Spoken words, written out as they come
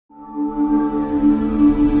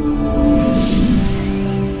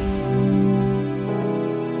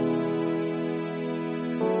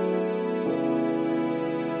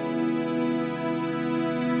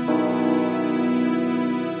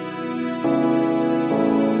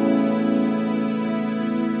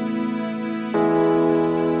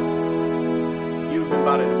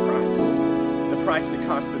Bought at a price, the price that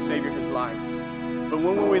cost the Savior his life. But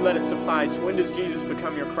when will we let it suffice? When does Jesus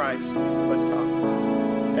become your Christ? Let's talk.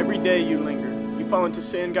 Every day you linger. You fall into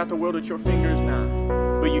sin, got the world at your fingers,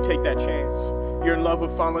 nah. But you take that chance. You're in love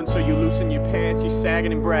with falling, so you loosen your pants. You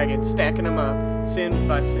sagging and bragging, stacking them up, sin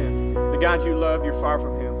by sin. The God you love, you're far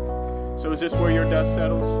from him. So is this where your dust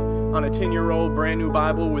settles? On a 10-year-old brand new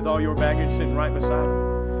Bible with all your baggage sitting right beside him?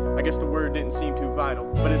 I guess the word didn't seem too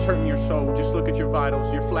vital, but it's hurting your soul. Just look at your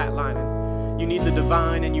vitals, you're flatlining. You need the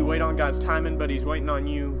divine and you wait on God's timing, but he's waiting on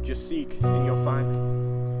you. Just seek and you'll find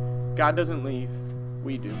him. God doesn't leave,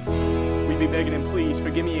 we do. We'd be begging him, please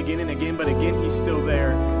forgive me again and again, but again he's still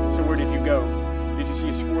there. So where did you go? Did you see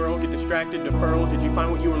a squirrel, get distracted, deferral? Did you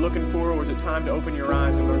find what you were looking for, or was it time to open your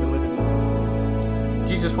eyes and learn to live in more?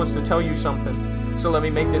 Jesus wants to tell you something, so let me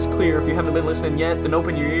make this clear. If you haven't been listening yet, then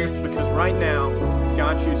open your ears, because right now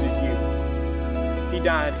God chooses you. He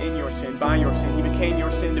died in your sin, by your sin. He became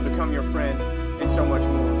your sin to become your friend, and so much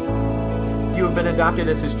more. You have been adopted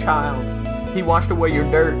as his child. He washed away your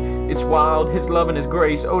dirt. It's wild, his love and his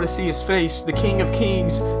grace. Oh, to see his face. The King of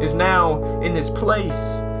Kings is now in this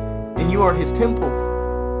place, and you are his temple,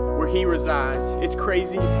 where he resides. It's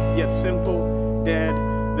crazy, yet simple, dead,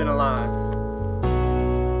 then alive.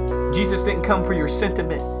 Jesus didn't come for your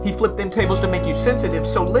sentiment. He flipped them tables to make you sensitive,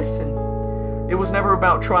 so listen. It was never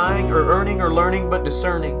about trying or earning or learning, but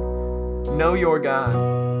discerning. Know your God.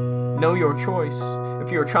 Know your choice. If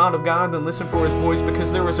you're a child of God, then listen for his voice,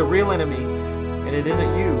 because there is a real enemy, and it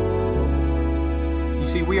isn't you. You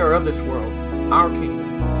see, we are of this world, our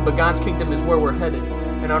kingdom, but God's kingdom is where we're headed,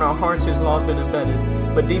 and on our hearts his law's been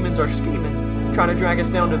embedded. But demons are scheming, trying to drag us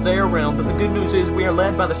down to their realm. But the good news is we are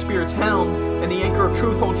led by the Spirit's helm, and the anchor of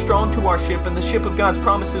truth holds strong to our ship, and the ship of God's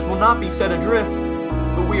promises will not be set adrift.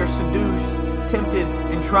 But we are seduced, tempted,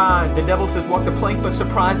 and tried. The devil says walk the plank, but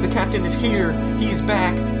surprise, the captain is here. He is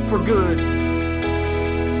back for good. And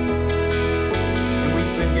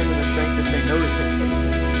we've been given the strength to say no to temptation.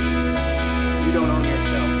 You don't own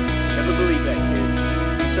yourself. Never believe that, kid.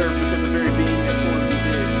 You serve because the very being that formed you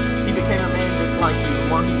did. He became a man just like you, and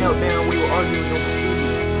while he knelt down, we were arguing over food.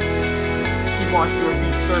 He washed your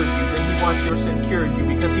feet, served you, then he washed your sin, cured you,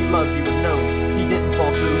 because he loves you. But no, he didn't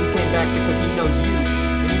fall through. He came back because he knows you.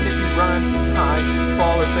 And even if you run, hide,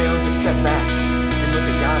 fall, or fail, just step back and look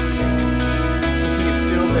at God stand. Because he is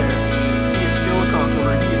still there. He is still a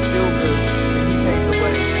conqueror. He is still good. And he paved the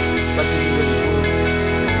way like he knew he would.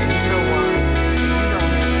 And you know why. You know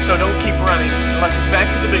him. So don't keep running unless it's back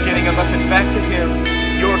to the beginning, unless it's back to him,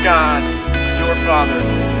 your God, your Father,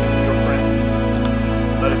 your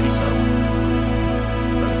friend. Let it be so.